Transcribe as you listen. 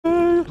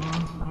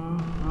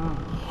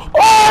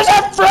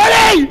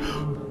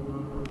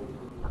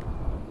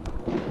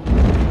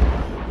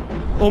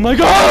Oh my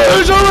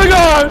gosh! Oh my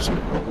gosh!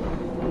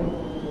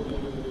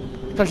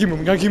 Gotta keep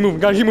moving, gotta keep moving,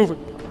 gotta keep moving.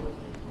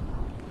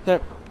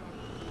 There.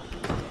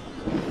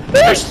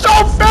 It's so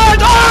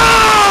fast!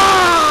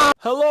 Ah!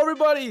 Hello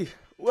everybody!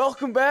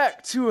 Welcome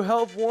back to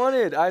Help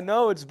Wanted. I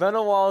know it's been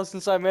a while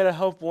since I made a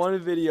Help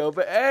Wanted video,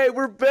 but hey,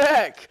 we're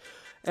back!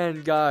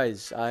 And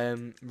guys, I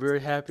am very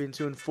happy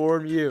to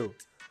inform you,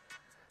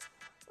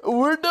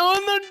 we're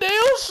doing the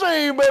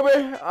DLC,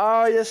 baby!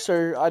 Yes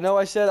sir. I know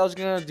I said I was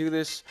gonna do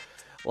this,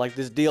 like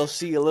this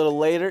DLC a little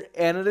later,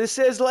 and this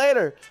is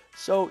later.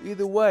 So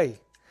either way,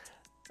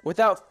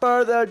 without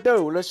further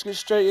ado, let's get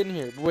straight in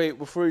here. But wait,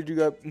 before we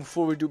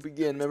do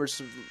begin, remember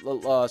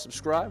to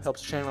subscribe.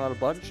 Helps the channel out a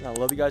bunch, and I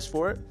love you guys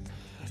for it.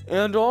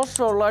 And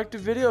also like the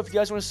video if you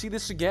guys want to see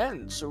this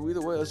again. So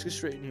either way, let's get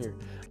straight in here.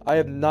 I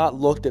have not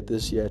looked at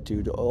this yet,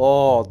 dude.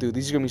 Oh, dude,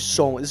 this is gonna be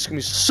so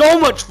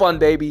much fun,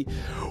 baby.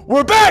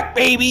 We're back,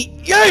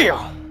 baby.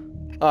 Yeah.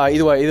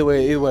 Either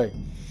way.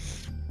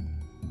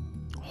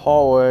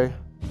 Hallway,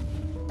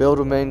 build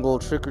a mangle,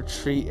 trick or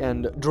treat,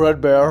 and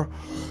dreadbear.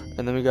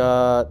 And then we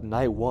got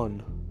night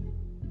 1.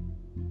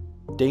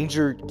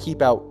 Danger,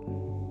 keep out.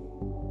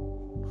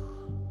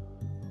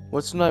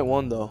 What's night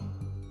 1 though?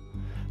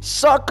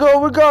 Sucker,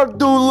 we gotta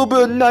do a little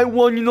bit of night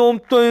 1, you know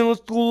what I'm saying? Let's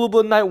do a little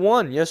bit of night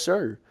 1, yes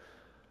sir.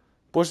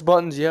 Push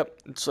buttons, yep.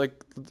 It's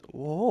like,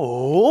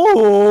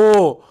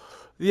 whoa,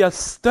 the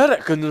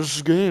aesthetic in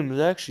this game is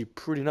actually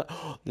pretty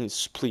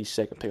nice. Please,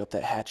 second, pick up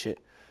that hatchet.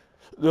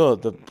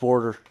 Ugh, the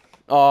border.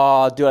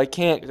 Aw, dude, I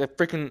can't. I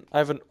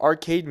have an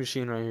arcade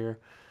machine right here.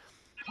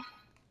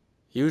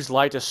 Use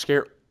light to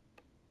scare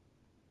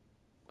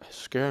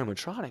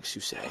animatronics,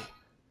 you say?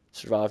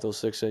 Survive till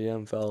 6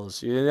 a.m.,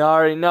 fellas. You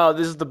already know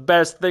this is the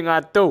best thing I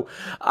do.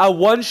 I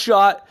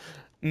one-shot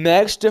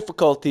max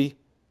difficulty.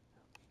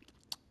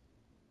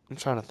 I'm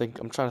trying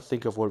to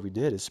think of what we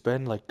did. It's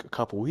been like a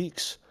couple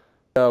weeks.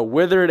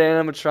 Withered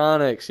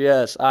animatronics.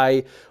 Yes,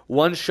 I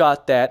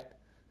one-shot that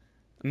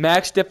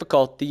max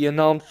difficulty. You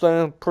know what I'm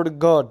saying? Pretty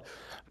good.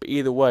 But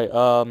either way,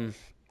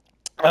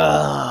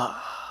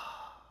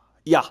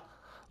 yeah.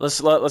 Let's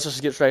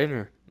just get straight in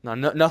here. Now,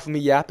 enough of me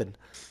yapping.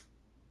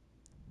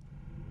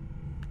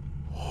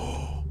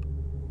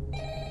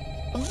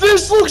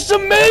 This looks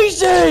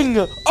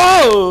amazing!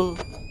 Oh!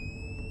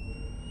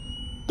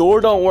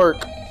 Door don't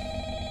work.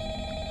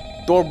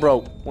 Door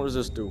broke. What does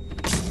this do?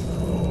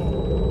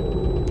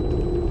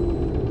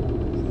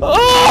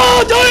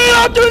 Oh! Do it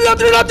up!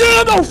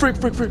 Oh, frick!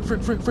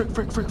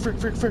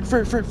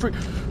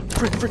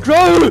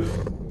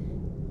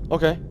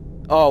 Okay.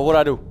 Oh, what'd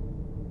I do?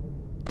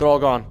 They're all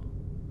gone.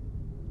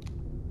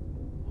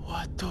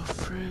 What the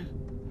frick?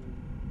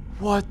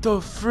 What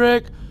the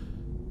frick?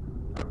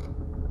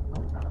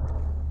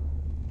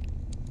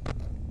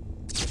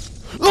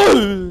 I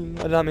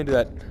did not mean to do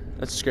that.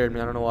 That scared me.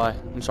 I don't know why.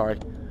 I'm sorry.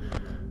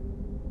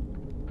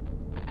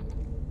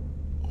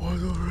 What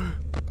the frick?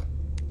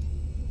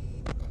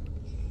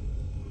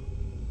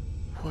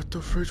 What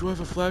the frick? Do I have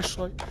a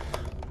flashlight?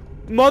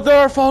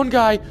 Mother phone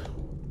guy!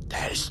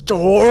 That is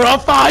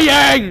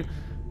horrifying!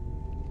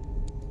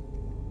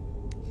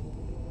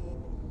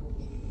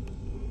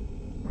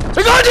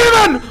 I got a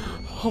demon!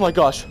 Oh my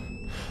gosh.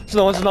 There's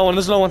no one.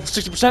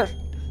 60%.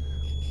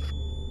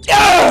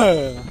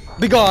 Yeah!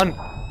 Be gone!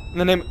 In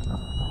the name.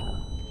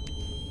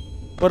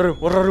 What do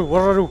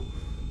I do?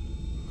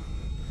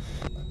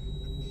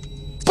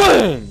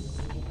 Bang!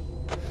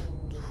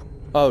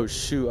 Oh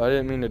shoot, I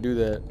didn't mean to do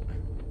that.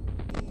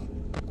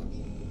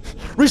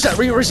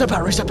 Reset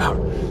power.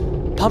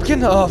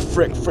 Pumpkin? Oh,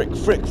 frick.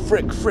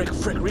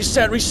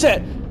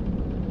 Reset.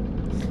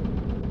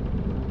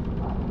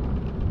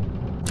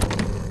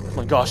 Oh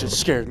my gosh, it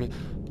scared me.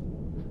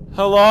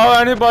 Hello,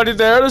 anybody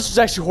there? This is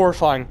actually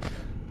horrifying.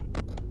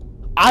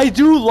 I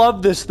do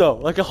love this though,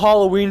 like a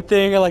Halloween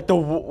thing, and like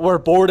we're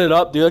boarded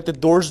up, dude. Like the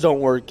doors don't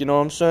work, you know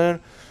what I'm saying?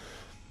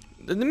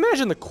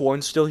 Imagine the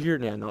coin's still here.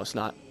 Yeah, no, it's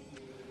not.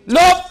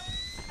 Nope.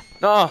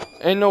 Nah,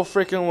 ain't no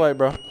freaking way,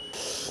 bro.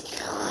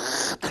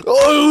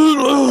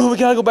 Oh, we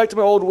gotta go back to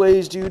my old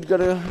ways, dude.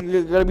 Gotta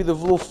be the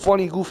little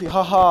funny, goofy,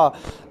 haha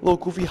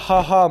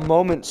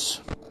moments.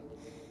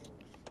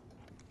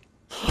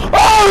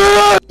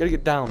 Oh, gotta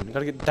get down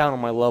on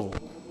my level.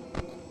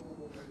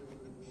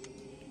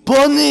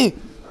 Bunny.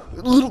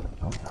 Little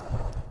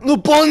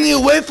bunny,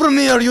 away from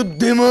me, are you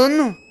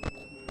demon?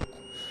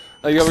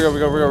 We're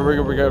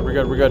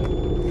good.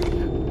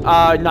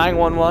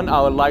 911,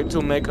 I would like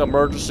to make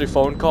emergency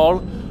phone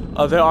call.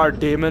 There are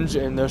demons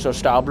in this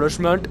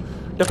establishment.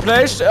 The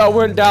place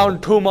went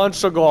down 2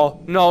 months ago.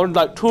 No,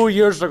 like 2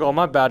 years ago,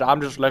 my bad, I'm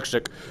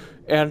dyslexic.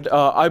 And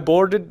I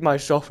boarded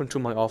myself into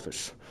my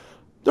office.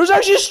 There's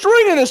actually a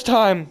string in this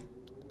time!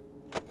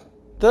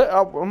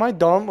 Am I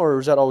dumb, or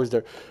is that always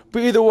there?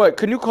 But either way,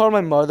 can you call my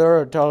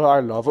mother and tell her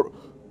I love her?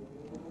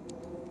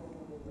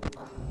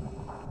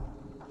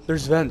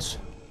 There's vents.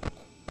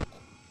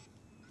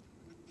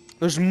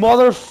 There's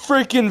mother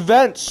freaking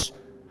vents!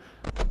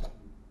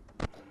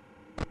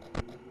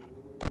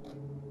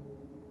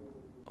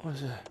 What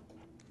is that?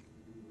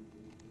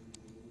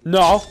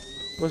 No!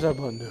 What does that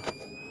button do?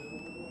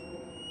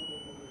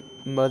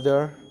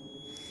 Mother.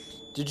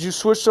 Did you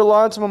switch the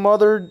line to my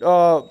mother,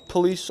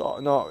 police? Oh,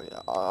 no,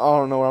 I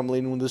don't know where I'm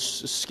leading with this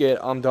skit.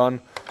 I'm done.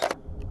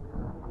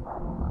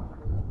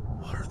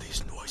 What are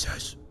these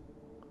noises?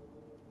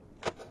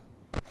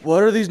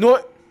 What are these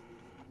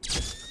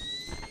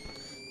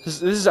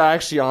This is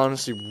actually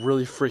honestly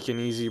really freaking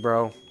easy,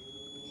 bro.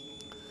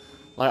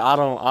 Like, I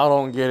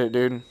don't get it,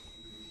 dude.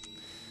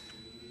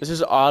 This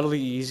is oddly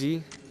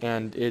easy,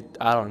 and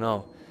I don't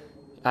know.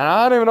 And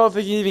I don't even know if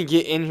they can even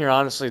get in here,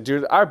 honestly,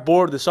 dude. I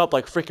boarded this up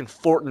like freaking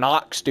Fort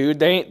Knox, dude.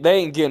 They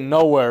ain't getting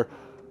nowhere.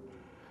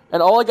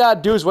 And all I gotta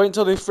do is wait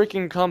until they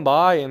freaking come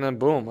by, and then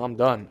boom, I'm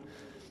done.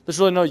 There's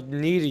really no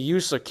need to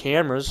use the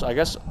cameras, I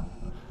guess.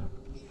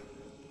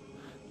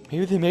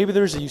 Maybe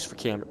there's a use for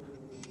camera.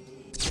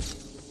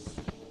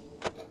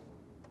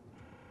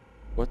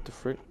 What the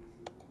frick?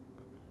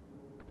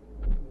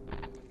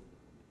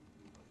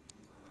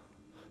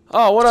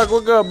 Oh, what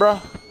good, bro?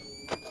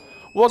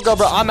 What good,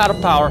 bro? I'm out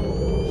of power.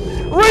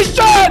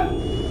 Reset!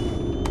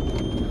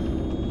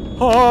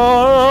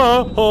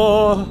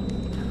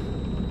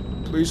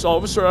 Police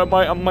officer, I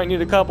might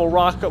need a couple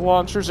rocket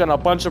launchers and a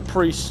bunch of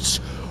priests.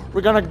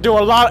 We're gonna do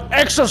a lot of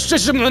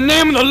exorcism in the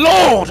name of the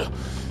Lord.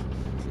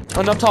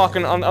 I'm not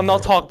talking,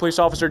 police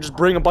officer. Just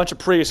bring a bunch of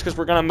priests, cause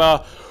we're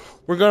gonna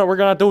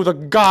do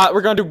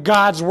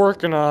God's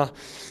work, and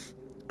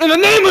in the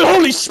name of the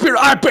Holy Spirit,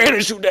 I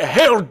banish you to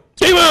hell,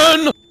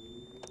 demon.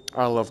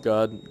 I love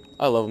God.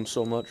 I love him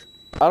so much.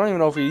 I don't even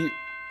know if he.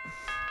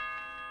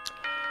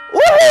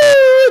 Woo!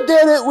 We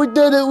did it! We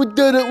did it! We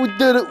did it! We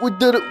did it! We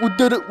did it! We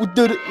did it! We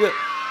did it! Yeah.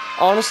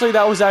 Honestly,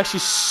 that was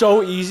actually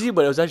so easy,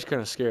 but it was actually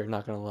kind of scary.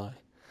 Not gonna lie.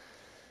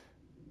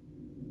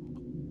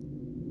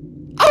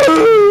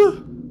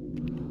 Oh,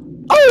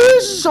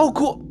 this is so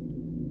cool.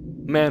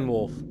 Man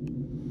wolf.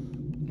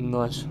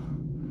 Nice.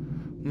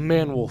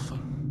 Man wolf.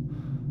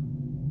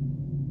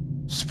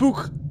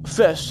 Spook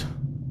Fest.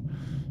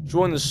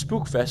 Join the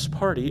Spook Fest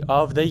party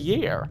of the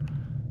year.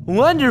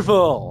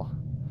 Wonderful.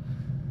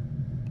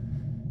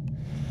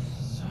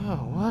 So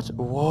what?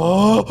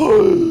 Whoa.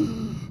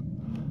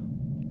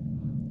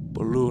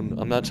 Balloon.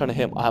 I'm not trying to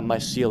hit my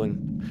ceiling.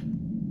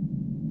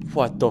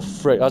 What the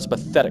frick? That's a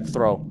pathetic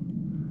throw.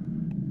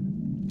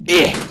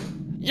 Yeah.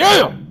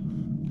 Yeah.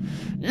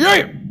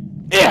 Yeah.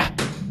 Yeah.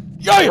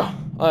 Yeah.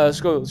 Alright,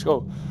 let's go. Let's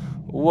go.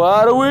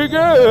 What do we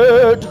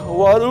get?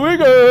 What do we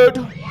get?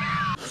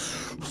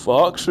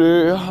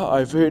 Foxy,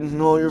 I've eaten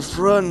all your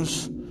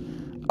friends.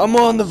 I'm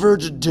on the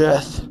verge of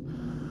death.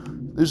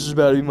 This is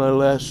about to be my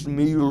last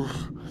meal.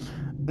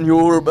 And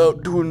you're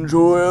about to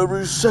enjoy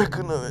every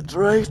second of it,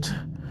 right?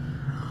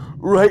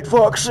 Right,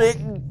 Foxy?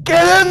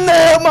 Get in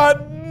there,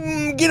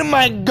 get in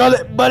my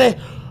gullet, buddy.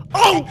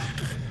 Oh!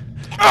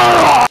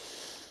 Ah!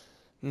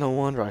 No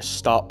wonder I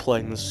stopped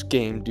playing this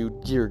game,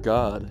 dude. Dear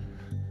God.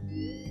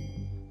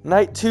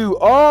 Night 2.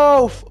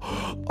 Oh,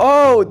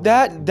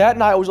 that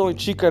night was only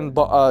Chica and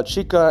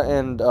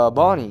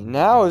Bonnie.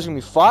 Now it's gonna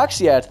be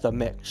Foxy at the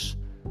mix.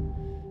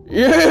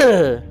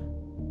 Yeah.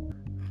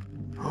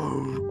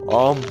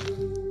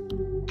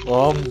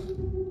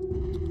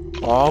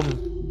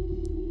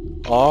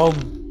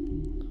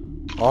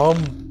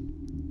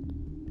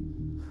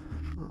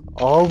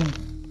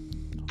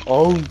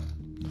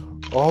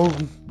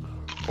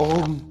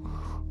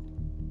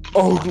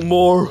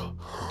 More.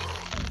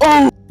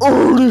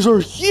 Oh, these are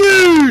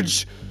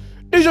huge!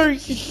 These are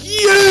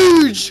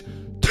huge!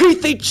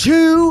 Teeth they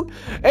chew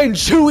and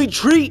chewy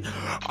treat.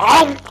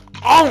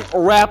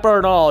 Rapper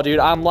and all, dude.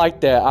 I'm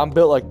like that. I'm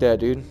built like that,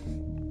 dude.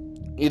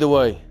 Either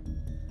way.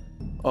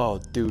 Oh,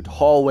 dude.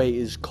 Hallway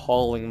is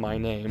calling my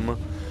name.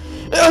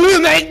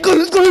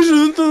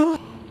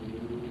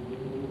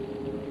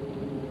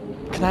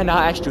 Can I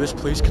not actually do this,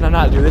 please? Can I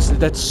not do this?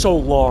 That's so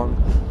long.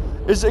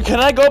 Can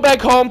I go back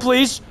home,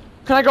 please?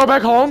 Can I go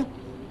back home?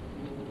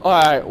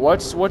 Alright,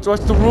 what's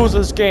the rules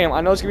of this game?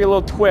 I know it's gonna be a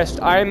little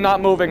twist. I am not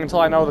moving until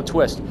I know the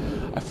twist.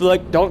 I feel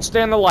like don't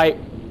stay in the light.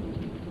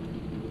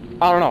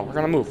 I don't know. We're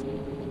gonna move.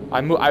 I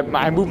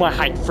move my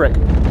height, frick.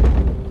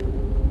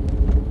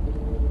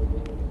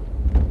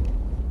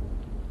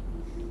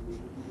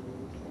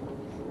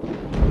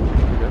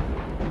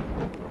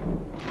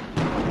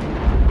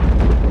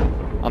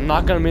 I'm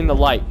not gonna be in the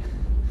light.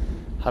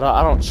 I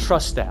don't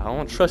trust that. I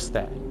don't trust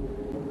that.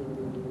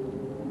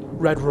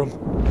 Red room.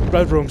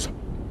 Red rooms.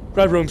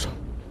 Red rooms.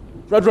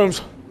 Red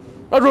rooms.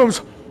 Red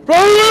rooms.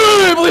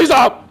 Please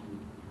stop!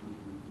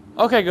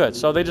 Okay, good.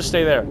 So they just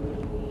stay there.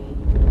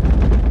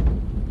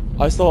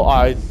 I saw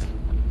eyes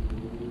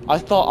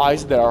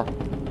there.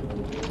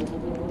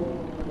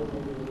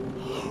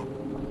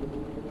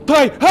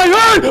 Hey!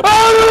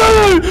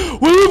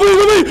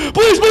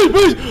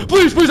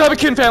 Please! I have a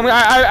kid and family.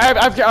 I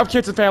have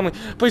kids and family.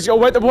 Please,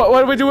 what do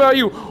we do about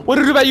you? What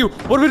do we do about you?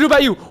 What do we do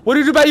about you? What do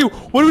we do about you?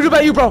 What do we do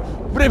about you, bro?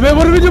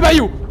 What do we do about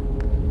you?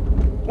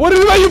 What do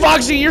we do about you,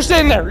 Foxy? You're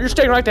staying there. You're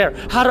staying right there.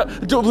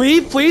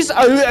 Leave, please?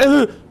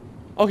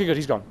 Okay, good.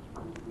 He's gone.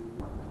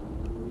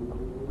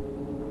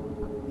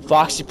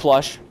 Foxy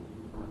plush.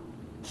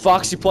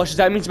 Foxy plush. Does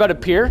that mean it's about to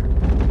appear?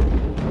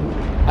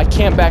 I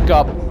can't back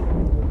up.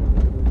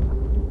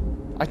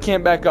 I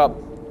can't back up.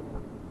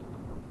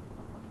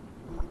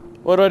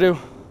 What do?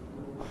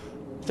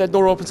 If that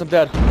door opens, I'm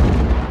dead.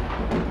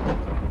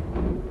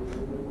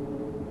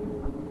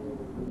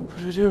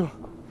 What do?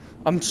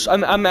 I'm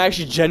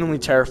actually genuinely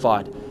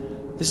terrified.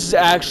 This is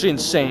actually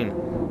insane.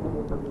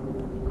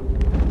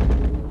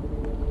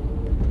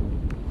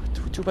 What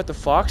do we do about the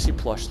Foxy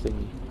plush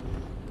thingy?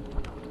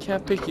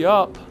 Can't pick you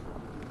up.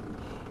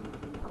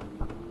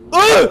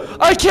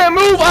 I can't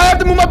move! I have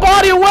to move my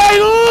body away!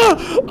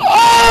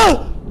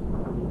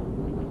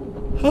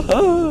 I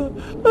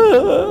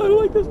don't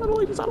like this, I don't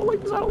like this, I don't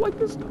like this, I don't like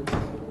this.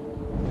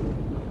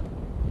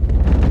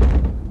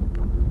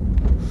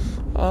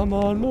 I'm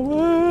on my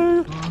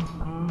way.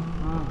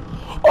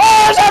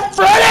 Oh, is that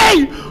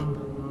Freddy?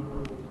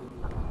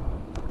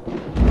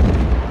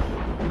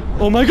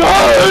 Oh my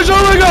gosh,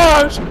 oh my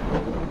gosh!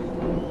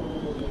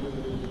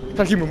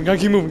 Gotta keep moving, gotta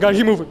keep moving, gotta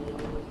keep moving.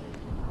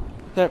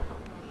 There.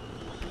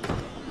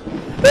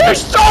 They're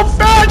so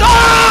fast!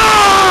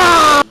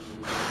 Ah!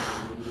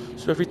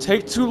 So if we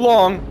take too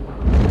long,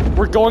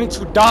 we're going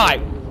to die.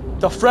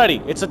 The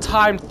Freddy, it's a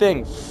timed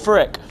thing.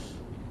 Frick.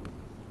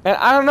 And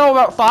I don't know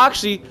about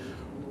Foxy.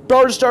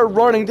 Bro just started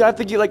running. Did I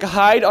think he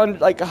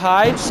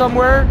hide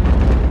somewhere?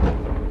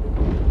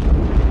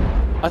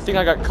 I think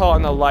I got caught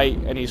in the light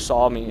and he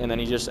saw me and then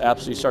he just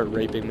absolutely started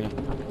raping me.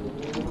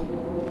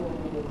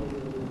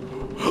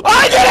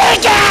 I did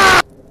it!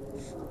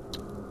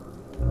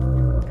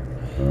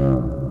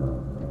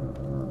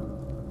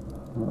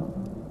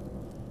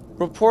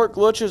 Report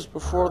glitches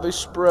before they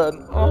spread.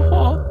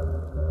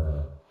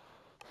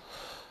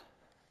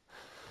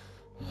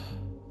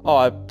 Oh,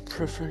 I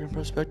freaking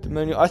perspective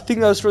menu. I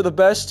think that's for the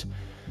best.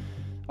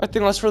 I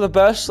think that's for the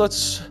best.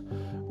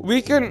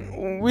 We can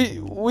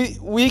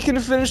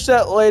finish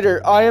that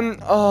later.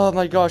 Oh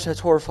my gosh,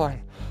 that's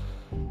horrifying.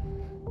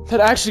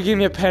 That actually gave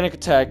me a panic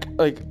attack.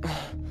 Like,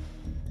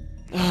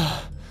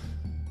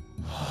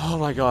 oh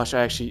my gosh,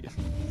 I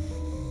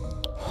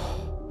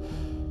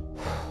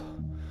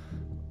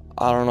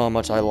don't know how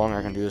much longer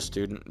I can do this,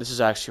 dude. This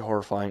is actually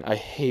horrifying. I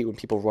hate when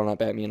people run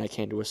up at me and I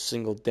can't do a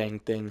single dang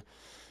thing.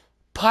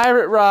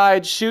 Pirate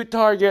ride, shoot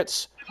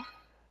targets,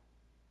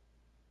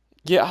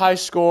 get high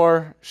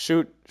score,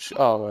 shoot.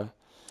 Oh,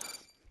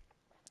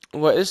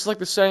 what? It's like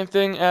the same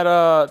thing at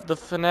the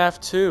FNAF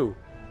 2.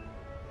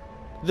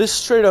 This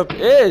straight up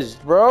is,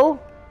 bro.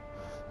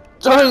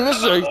 Dang, this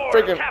is a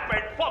freaking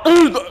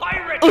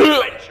pirate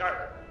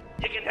adventure.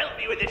 You can help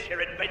me with this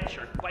here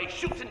adventure by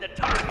shooting the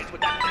targets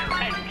with that there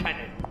hand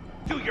cannon.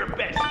 Do your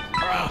best.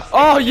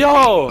 Oh,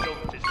 yo!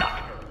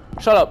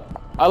 Shut up.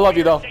 I love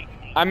you though.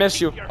 I miss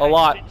you a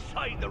lot.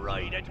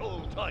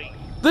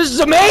 This is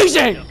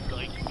amazing!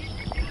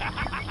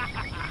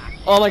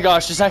 Oh my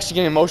gosh, this is actually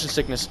getting motion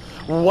sickness.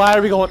 Why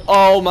are we going?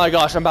 Oh my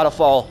gosh, I'm about to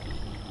fall.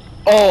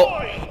 Oh!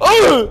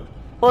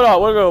 Hold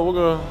on, we'll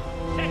go.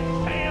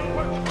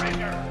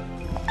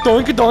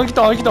 Doink.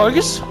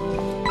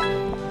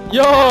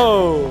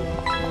 Yo!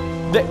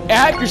 The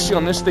accuracy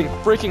on this thing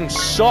freaking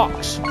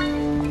sucks.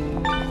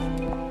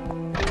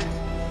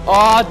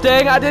 Aw,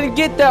 dang, I didn't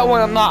get that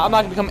one. I'm not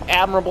gonna become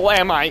admirable,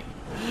 am I?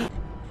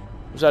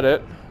 Is that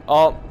it?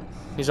 Oh,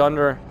 he's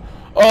under.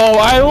 Oh,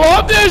 I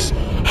love this!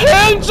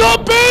 Hands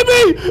up,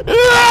 baby!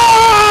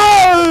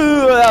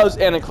 Yeah! That was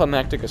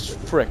anticlimactic as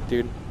frick,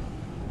 dude.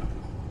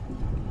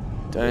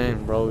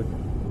 Dang, bro.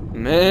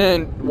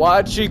 Man,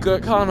 why'd she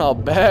get kinda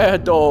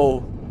bad,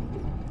 though?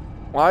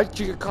 Why'd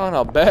she get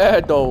kinda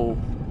bad, though?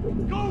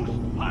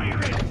 Ghost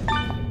pirate!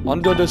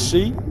 Under the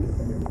sea?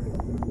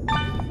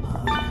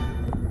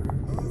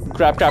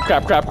 Crap.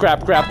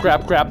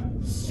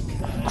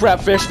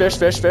 Crap, fish.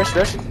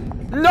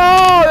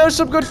 No, there's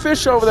some good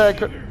fish over there.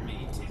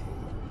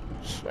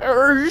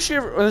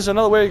 There's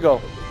another way to go.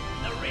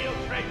 The real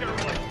treasure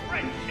was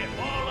friendship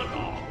all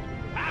along.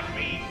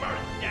 Happy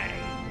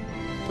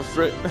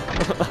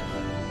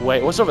birthday.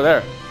 Wait, what's over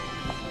there?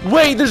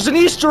 Wait, there's an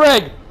Easter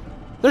egg!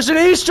 There's an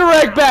Easter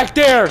egg back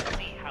there!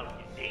 See how you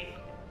did.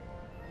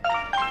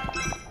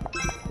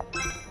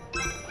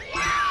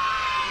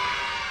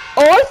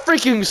 Oh, I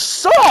freaking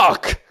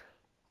suck!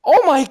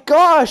 Oh my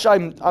gosh,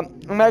 I'm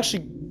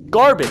actually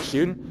garbage,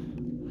 dude.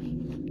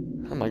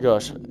 Oh my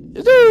gosh.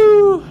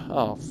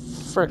 Oh,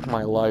 frick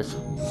my life.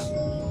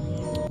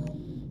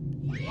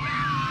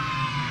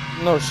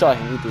 No shot I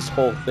can eat this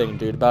whole thing,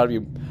 dude. About to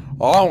be.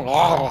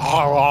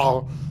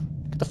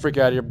 Get the frick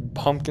out of here,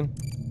 pumpkin.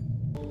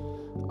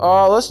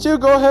 Let's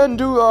go ahead and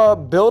do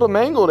build a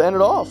mangle to end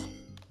it off.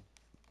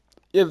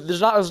 Yeah, there's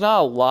not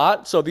a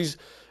lot, so these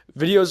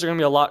videos are gonna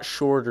be a lot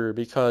shorter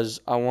because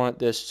I want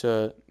this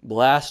to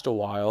last a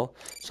while.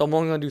 So I'm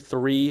only gonna do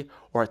 3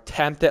 or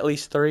attempt at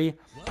least 3.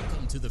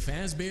 Welcome to the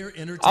Fazbear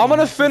Entertainment. I'm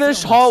gonna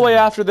finish hallway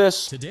after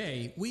this.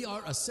 Today we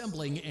are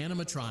assembling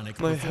animatronic.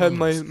 My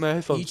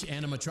headphones. Each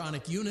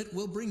animatronic unit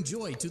will bring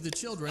joy to the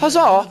children Huzzah!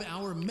 at one of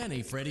our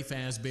many Freddy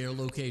Fazbear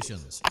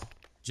locations.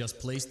 Just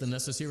place the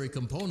necessary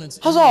components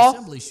in the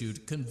assembly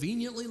chute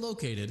conveniently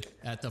located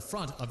at the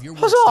front of your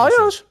workstation.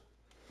 Yes.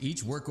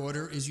 Each work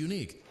order is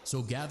unique,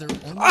 so gather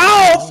only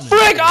Ow!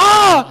 Frick!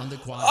 on the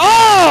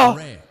quad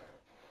array.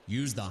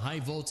 Use the high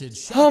voltage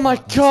shock Oh my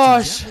buttons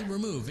gosh! to gently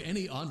remove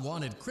any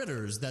unwanted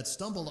critters that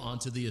stumble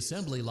onto the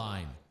assembly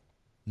line.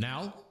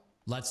 Now,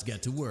 let's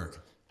get to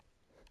work.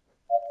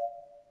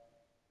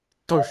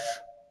 Tush.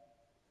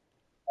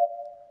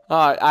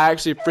 I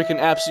actually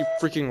absolutely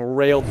freaking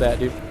railed that,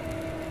 dude.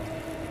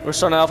 We're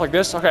starting off like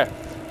this? Okay.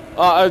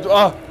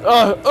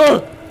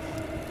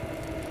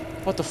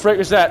 What the frick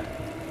is that?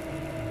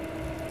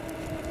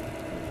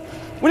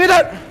 We need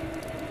that!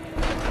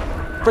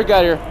 Frick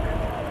out of here.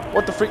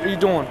 What the frick are you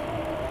doing?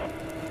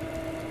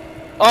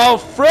 Oh,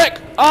 frick!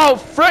 Oh,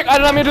 frick! I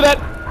did not mean to do that!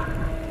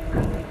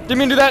 Didn't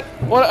mean to do that!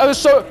 What? I was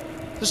so...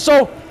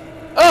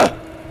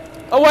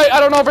 Oh wait, I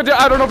don't know if I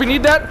don't know if we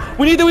need that.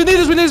 We need this.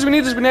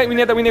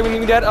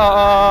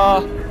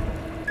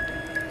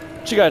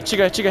 Chica head.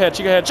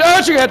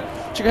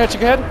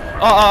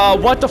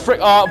 What the frick?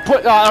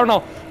 I don't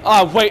know.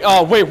 Wait,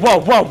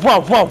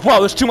 whoa.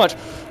 There's too much.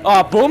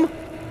 Boom.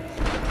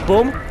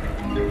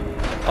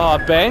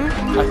 Bang.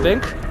 I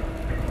think.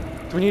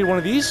 Do we need one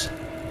of these? Do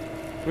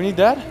we need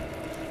that?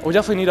 Oh, we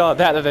definitely need that.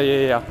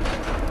 Yeah.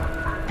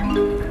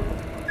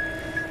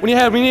 We need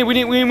head. We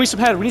need some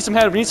head. We need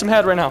some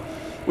head right now.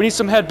 We need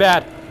some head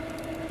bad.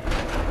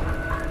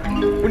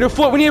 We need a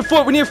foot.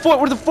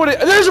 Where's the foot?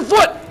 There's a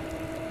foot!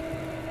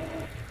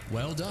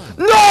 Well done.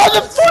 No,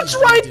 the foot's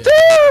right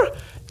there!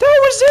 That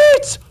was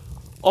it!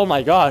 Oh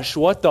my gosh,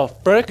 what the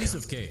frick? Piece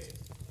of cake.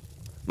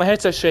 My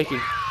headset's shaking.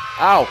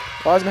 Ow.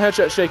 Why is my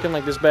headset shaking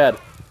like this bad?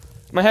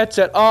 My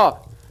headset, my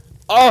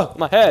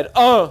head,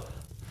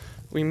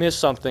 We missed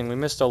something. We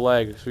missed a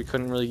leg, so we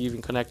couldn't really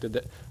even connect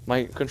it.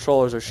 My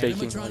controllers are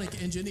shaking.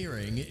 Animatronic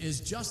engineering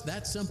is just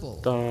that simple.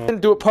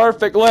 Didn't do it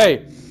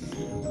perfectly.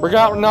 We're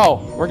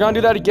gonna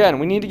do that again.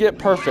 We need to get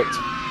perfect.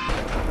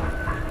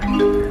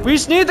 We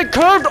just need the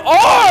curved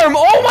arm.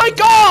 Oh my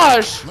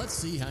gosh! Let's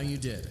see how you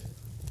did.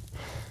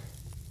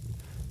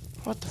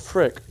 What the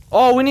frick?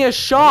 Oh, we need a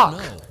shock. Oh,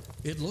 no.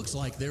 It looks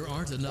like there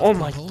aren't enough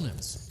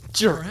components.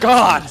 Dear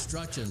God!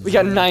 We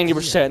got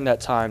 90% in that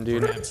time,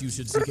 dude. Perhaps you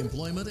should seek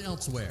employment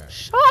elsewhere.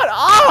 Shut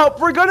up!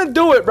 We're gonna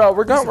do it, bro.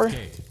 We're gonna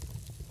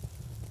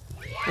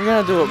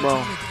do it,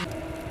 bro.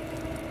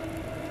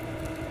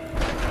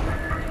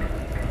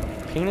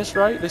 Penis,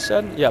 right? They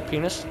said? Yeah,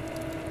 penis.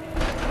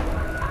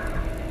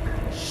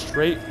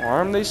 Straight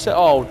arm, they said?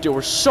 Oh, dude,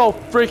 we're so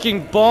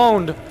freaking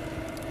boned.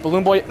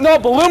 Balloon boy. No,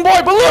 balloon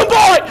boy! Balloon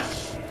boy!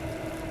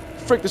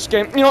 Frick this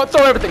game. You know what?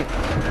 Throw everything.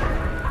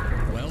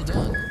 Well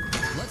done.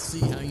 Let's see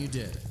how you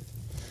did.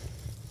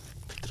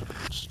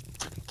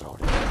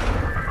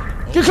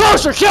 Get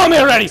closer! Kill me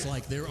already! Looks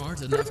like there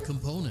aren't enough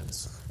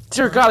components.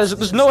 Dear God,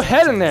 there's no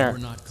head in there.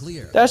 Not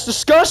clear. That's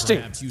disgusting.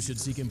 Perhaps you should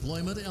seek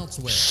employment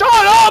elsewhere. Shut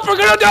up! We're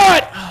gonna do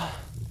it!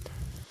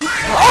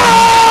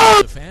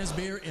 Oh!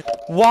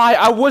 Why?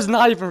 I was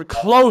not even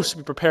close to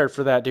be prepared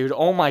for that, dude.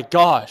 Oh my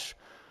gosh.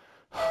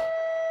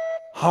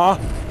 Huh?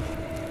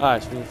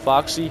 Alright, so we need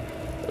Foxy,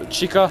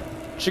 Chica,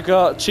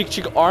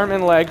 arm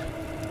and leg.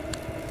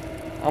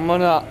 I'm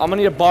gonna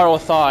need to borrow a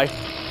thigh,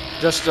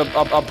 just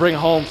to bring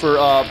home for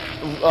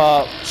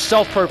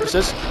self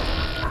purposes.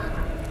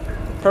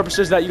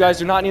 Purposes that you guys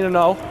do not need to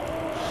know.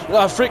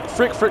 Frick.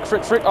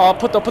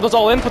 Put those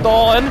all in.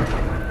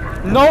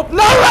 Nope. No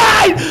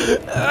right!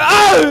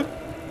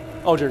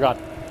 Oh dear God.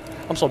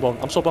 I'm so boned.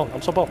 What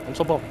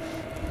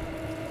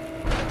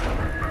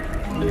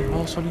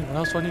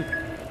else do I need?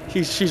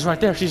 She's right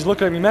there. She's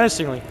looking at me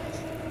menacingly.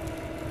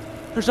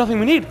 There's nothing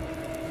we need.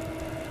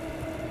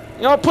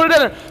 You know what? Put it in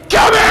there.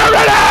 Come here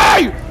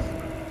already!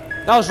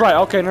 That was right.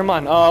 Okay, never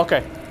mind.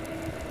 Okay.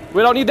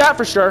 We don't need that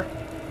for sure.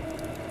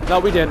 No,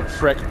 we didn't.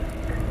 Frick.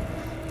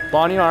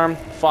 Bonnie arm,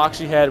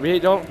 Foxy head. We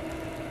don't.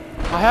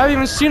 I haven't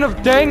even seen a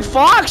dang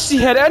Foxy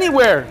head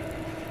anywhere.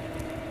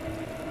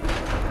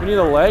 We need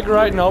a leg,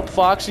 right? Nope.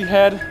 Foxy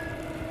head.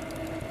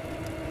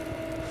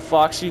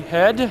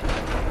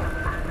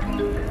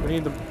 We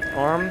need the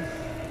arm.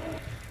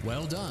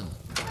 Well done.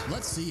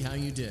 Let's see how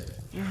you did.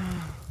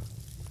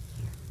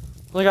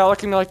 Look out,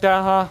 looking like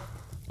that, huh?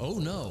 Oh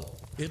no.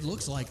 It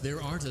looks like there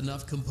aren't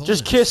enough components.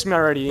 Just kiss me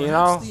already, you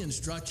know?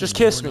 Just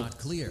kiss me.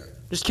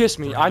 Just kiss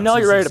me. I know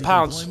you're ready to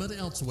pounce.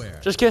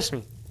 Just kiss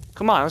me.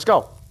 Come on, let's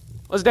go.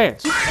 Let's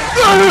dance. Yep,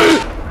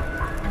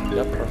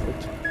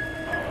 perfect.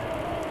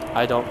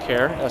 I don't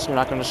care. That's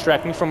not going to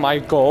distract me from my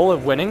goal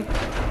of winning.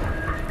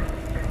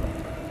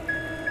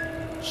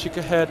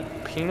 Chica head,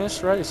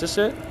 penis, right? Is this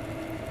it?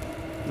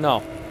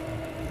 No.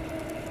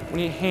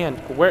 We need hand.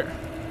 Where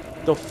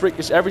the frick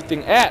is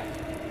everything at?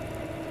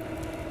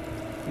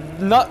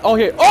 Not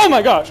okay. Oh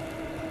my gosh!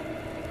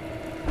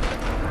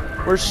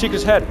 Where's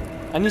Chica's head?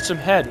 I need some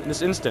head in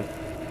this instant.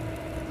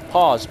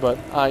 Pause, but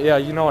yeah,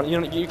 you know what?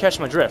 You catch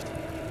my drift.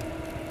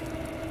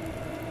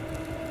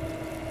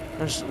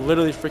 There's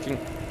literally freaking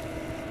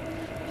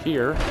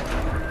here.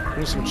 We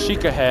need some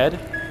Chica head.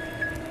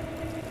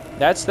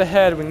 That's the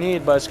head we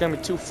need, but it's gonna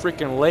be too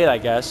freaking late, I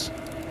guess.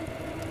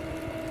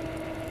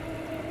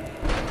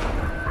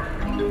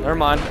 Never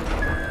mind.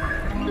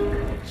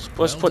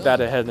 Let's put that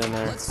head in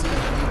there.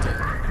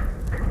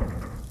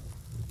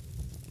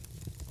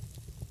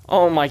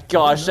 Oh my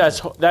gosh,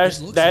 that's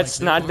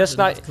not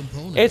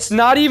it's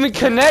not even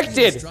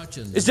connected.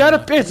 Is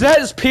that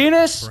his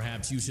penis?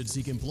 Perhaps you should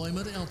seek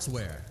employment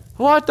elsewhere.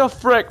 What the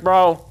frick,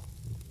 bro?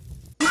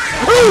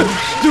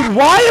 Dude,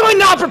 why am I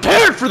not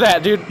prepared for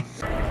that, dude?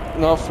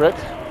 No, frick.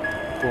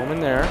 Boom in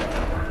there.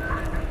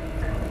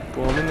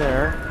 Boom in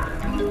there.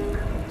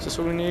 Is this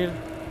what we need?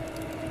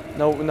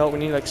 No, we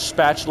need like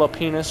spatula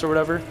penis or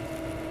whatever.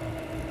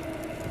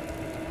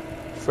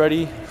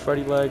 Freddy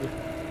leg.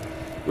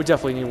 We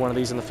definitely need one of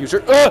these in the future.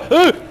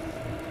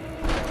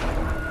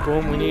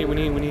 Boom, we need,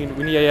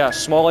 yeah,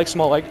 small leg.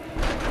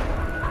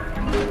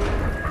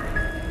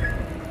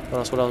 What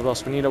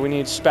else? We need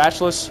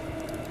spatulas.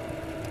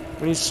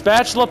 We need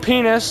spatula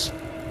penis.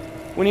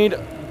 We need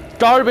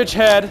garbage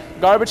head,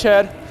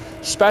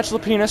 spatula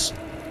penis.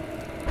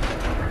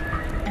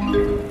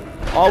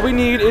 All we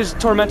need is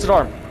tormented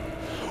arm.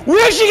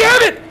 We actually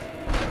have it!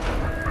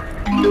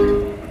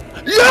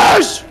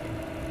 Yes!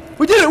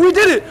 We did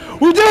it!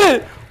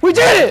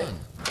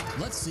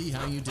 Let's see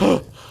how you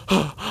do.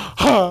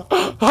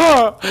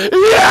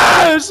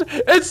 Yes!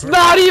 It's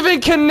not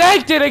even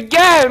connected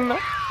again!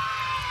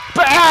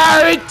 But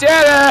we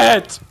did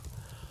it!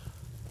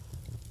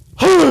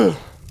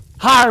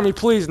 Hire me,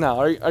 please, now.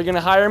 Are you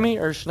gonna hire me,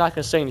 or is she not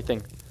gonna say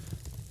anything?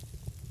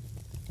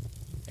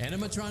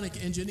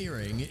 Animatronic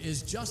engineering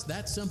is just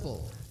that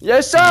simple.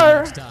 Yes,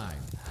 sir! Next time.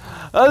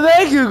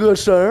 Thank you, good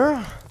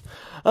sir.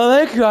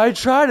 Thank you. I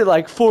tried it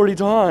like 40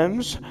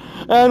 times,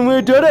 and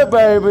we did it,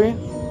 baby.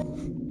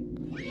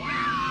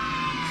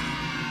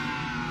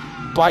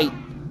 Bite.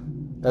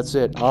 That's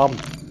it. I'm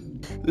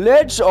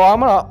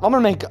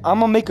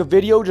gonna make a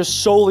video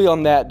just solely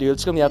on that, dude.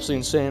 It's gonna be absolutely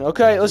insane.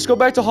 Okay, let's go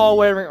back to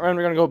hallway, and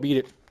we're gonna go beat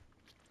it.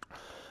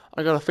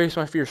 I gotta face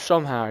my fears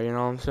somehow. You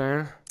know what I'm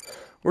saying?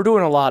 We're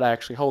doing a lot,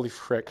 actually. Holy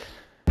frick.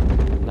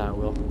 Nah, I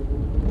will.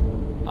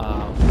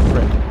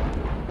 Frick.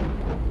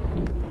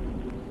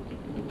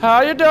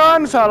 How you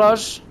doing,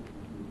 fellas?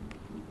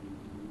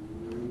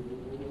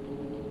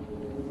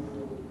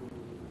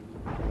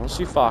 I don't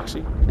see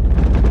Foxy.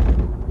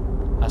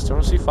 I still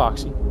don't see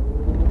Foxy.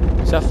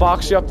 Is that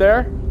Foxy up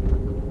there?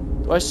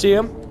 Do I see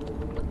him?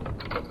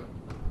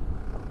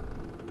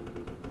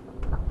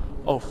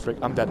 Oh frick,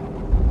 I'm dead.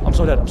 I'm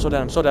so dead. I'm so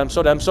dead. I'm so dead. I'm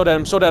so dead. I'm so dead.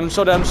 I'm so dead. I'm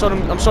so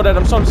dead. I'm so dead.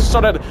 I'm so dead. I'm so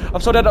dead. I'm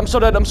so dead. I'm so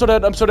dead. I'm so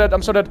dead. I'm so dead.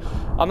 I'm so dead.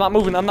 I'm not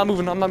moving. I'm not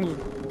moving. I'm not moving.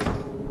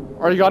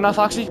 Are you gone now,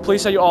 Foxy?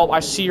 Please say you all.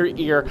 I see your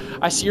ear.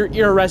 I see your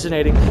ear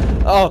resonating.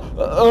 Okay,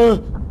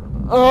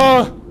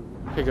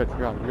 good. You're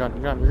gone. You're gone.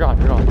 You're gone. You're gone.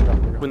 You're gone. You're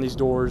gone. Open these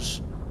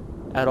doors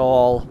at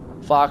all.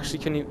 Foxy,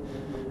 can you...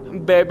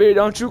 Baby,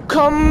 don't you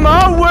come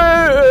my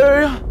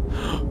way.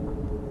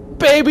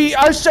 Baby,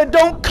 I said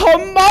don't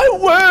come my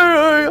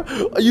way.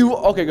 You...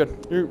 Okay,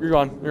 good. You're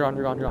gone. You're gone.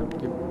 You're gone. You're gone.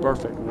 Okay,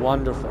 perfect.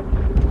 Wonderful.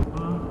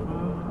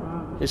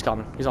 He's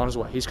coming. He's on his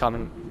way. He's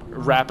coming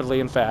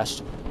rapidly and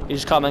fast.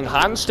 He's coming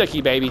hot and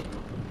sticky, baby.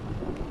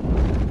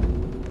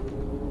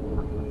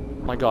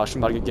 My gosh,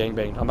 I'm about to get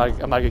gangbanged. I'm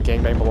about to get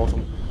gangbanged by both of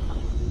them.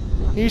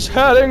 He's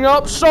heading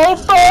up so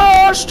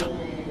fast!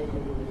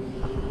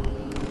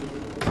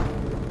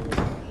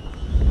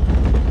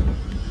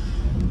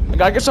 I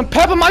gotta get some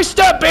pep in my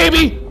step,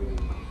 baby!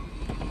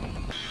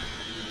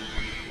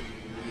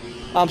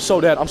 I'm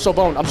so dead. I'm so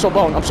boned. I'm so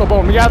boned. I'm so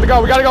boned. We gotta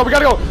go. We gotta go. We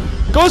gotta go.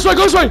 Go this way.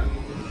 Go this way.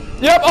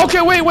 Yep.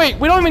 Okay. Wait. Wait.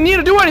 We don't even need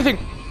to do anything.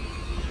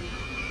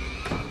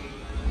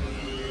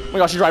 Oh my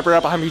gosh, he's right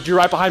behind me. You're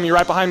right behind me.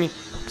 Right behind me.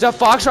 Is that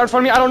Fox right in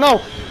front of me? I don't know.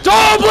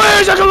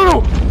 Doublebigg! I don't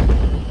know.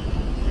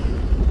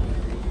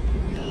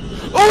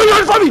 Oh, you're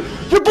in front of me.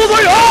 You're both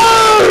right.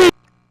 Oh!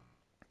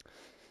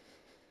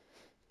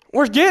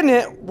 We're getting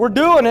it. We're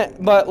doing it.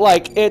 But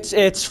like, it's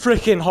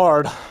freaking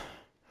hard.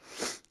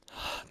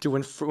 Dude,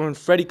 when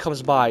Freddy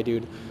comes by,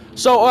 dude.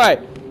 So,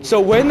 alright. So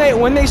when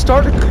they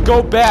start to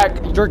go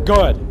back, you're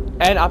good.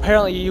 And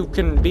apparently you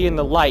can be in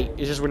the light.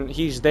 It's just when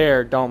he's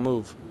there, don't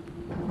move.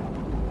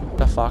 Is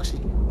that Foxy?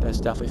 That's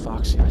definitely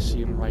Foxy. I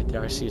see him right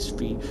there. I see his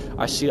feet.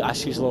 I see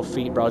his little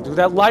feet, bro. Dude,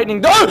 that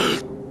lightning.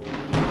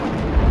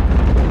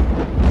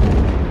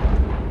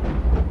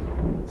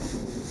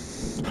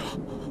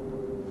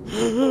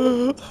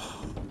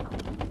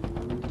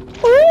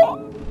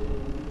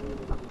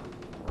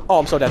 Oh,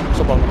 I'm so dead. I'm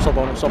so boned. I'm so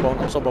boned. I'm so boned.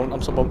 I'm so boned.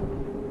 I'm so boned.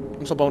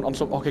 I'm so boned. I'm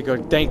so... Okay,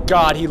 good. Thank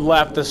God he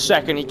left the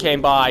second he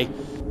came by.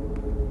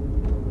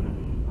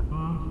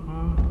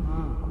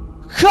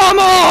 Come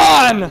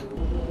on!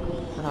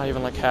 We're not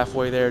even like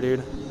halfway there, dude.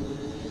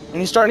 And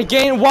he's starting to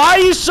gain. Why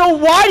do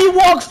you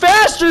walk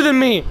faster than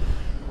me?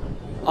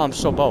 Oh, I'm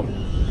so boned.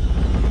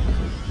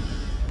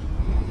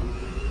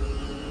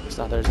 He's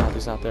not there. He's not.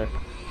 He's not there.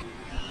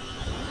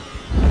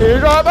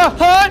 He's right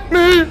behind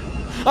me.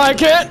 I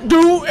can't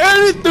do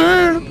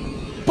anything.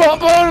 Bum,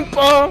 bum,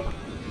 bum.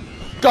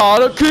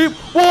 Gotta keep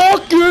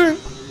walking.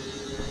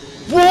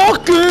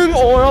 Walking,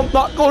 or I'm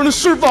not gonna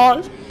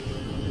survive.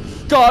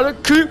 Gotta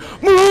keep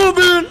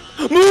moving.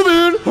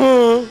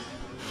 Moving.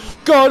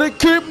 Gotta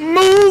keep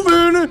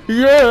moving.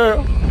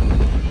 Yeah.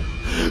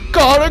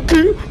 Gotta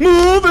keep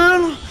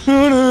moving.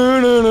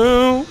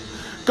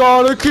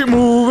 Gotta keep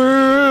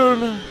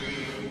moving.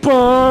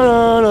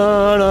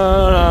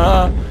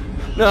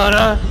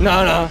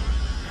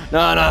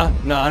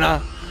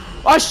 Na.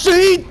 I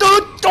see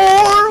the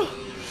door.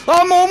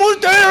 I'm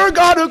almost there.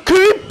 Gotta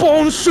keep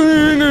on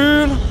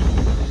singing.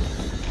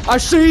 I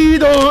see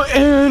the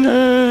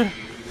end.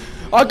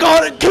 I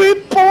gotta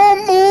keep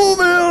on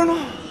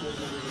moving.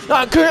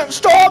 I can't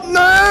stop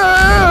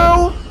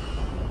now.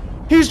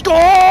 He's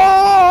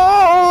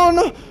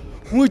gone.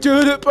 We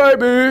did it,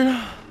 baby.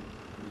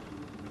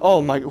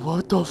 Oh my,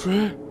 what the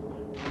frick?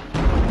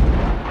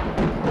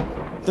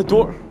 The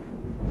door.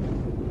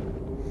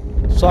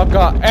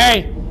 Sucker.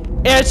 Hey,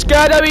 it's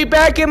gotta be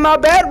back in my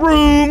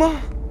bedroom.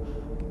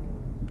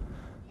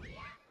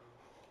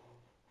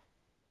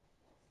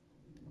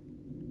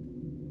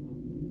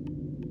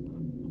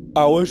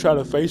 I wish I had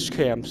a face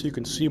cam so you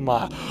can see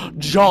my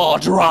jaw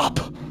drop.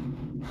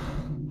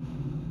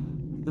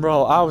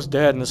 Bro, I was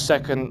dead in a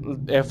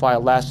second if I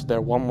lasted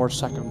there one more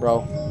second,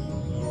 bro.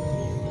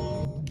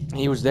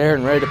 He was there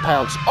and ready to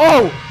pounce.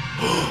 Oh!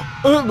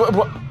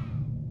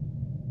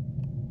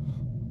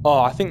 Oh,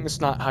 I think this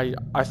is not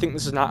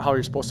how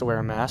you're supposed to wear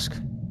a mask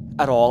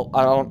at all.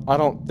 I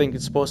don't think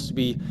it's supposed to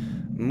be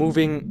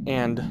moving,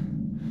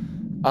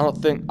 and I don't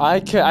think I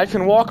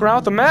can walk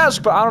around with a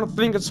mask, but I don't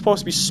think it's supposed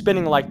to be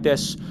spinning like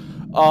this.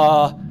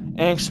 And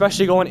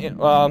especially going in,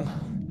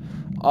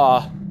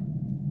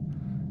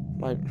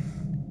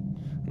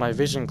 my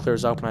vision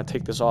clears up when I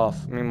take this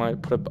off. I mean, when I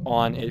put it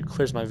on, it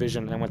clears my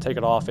vision, and when I take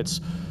it off, it's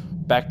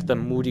back to the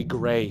moody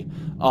gray.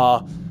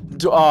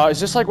 Is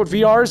this like what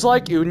VR is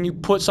like? When you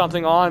put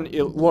something on,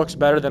 it looks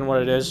better than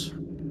what it is.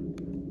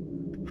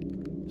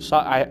 So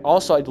I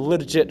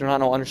legit do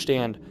not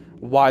understand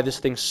why this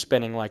thing's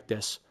spinning like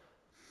this.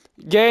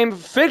 Game,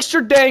 fix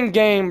your dang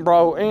game,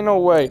 bro. Ain't no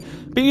way.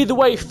 But either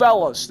way,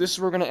 fellas, this is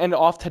where we're gonna end it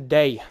off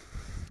today.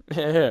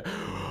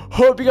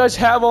 Hope you guys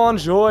have all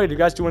enjoyed. You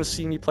guys do want to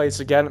see me play this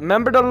again,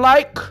 remember to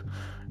like.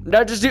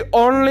 That is the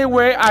only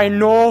way I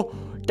know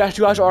that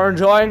you guys are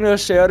enjoying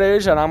this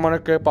series, and I'm gonna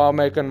keep on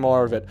making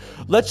more of it.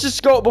 Let's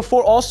just go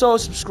before also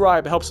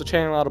subscribe. It helps the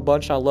channel out a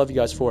bunch, and I love you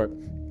guys for it.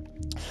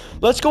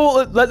 Let's go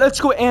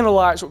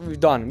analyze what we've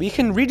done. We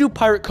can redo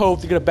Pirate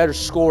Cove to get a better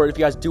score. If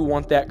you guys do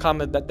want that,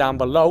 comment that down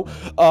below.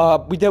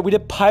 We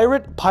did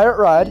Pirate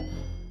Ride.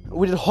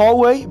 We did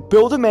Hallway,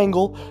 Build a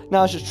Mangle.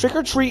 Now it's just Trick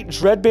or Treat,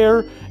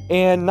 Dreadbear,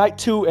 and Night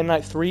 2 and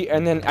Night 3.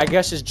 And then I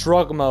guess it's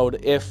Drug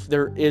Mode, if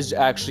there is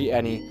actually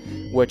any,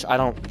 which I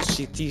don't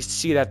see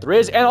that there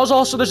is. And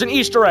also there's an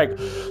Easter egg.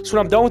 So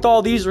when I'm done with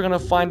all these, we're gonna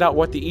find out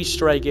what the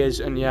Easter egg is.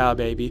 And yeah,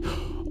 baby.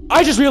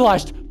 I just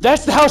realized,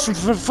 that's the house from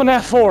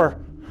FNAF 4.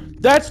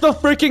 That's the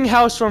freaking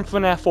house from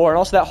FNAF 4. And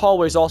also that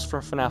hallway is also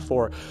from FNAF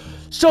 4.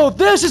 So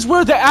this is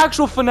where the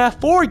actual FNAF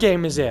 4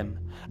 game is in.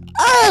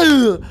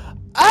 Oh,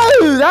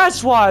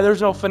 that's why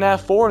there's no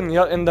FNAF 4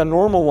 in the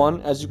normal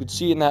one, as you could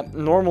see in that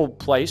normal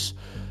place.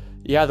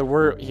 Yeah, there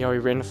were, we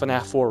were in a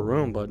FNAF 4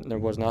 room, but there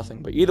was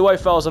nothing. But either way,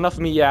 fellas, enough of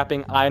me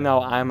yapping. I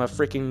know I'm a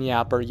freaking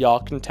yapper. Y'all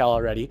can tell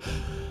already.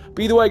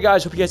 But either way,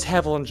 guys, hope you guys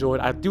have all enjoyed.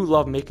 I do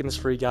love making this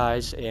for you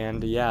guys,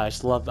 and yeah,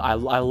 I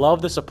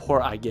love the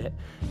support I get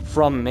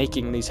from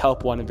making these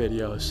Help Wanted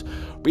videos.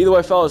 But either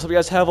way, fellas, hope you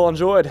guys have all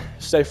enjoyed.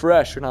 Stay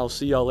fresh, and I'll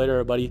see y'all later,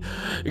 everybody.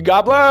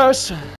 God bless!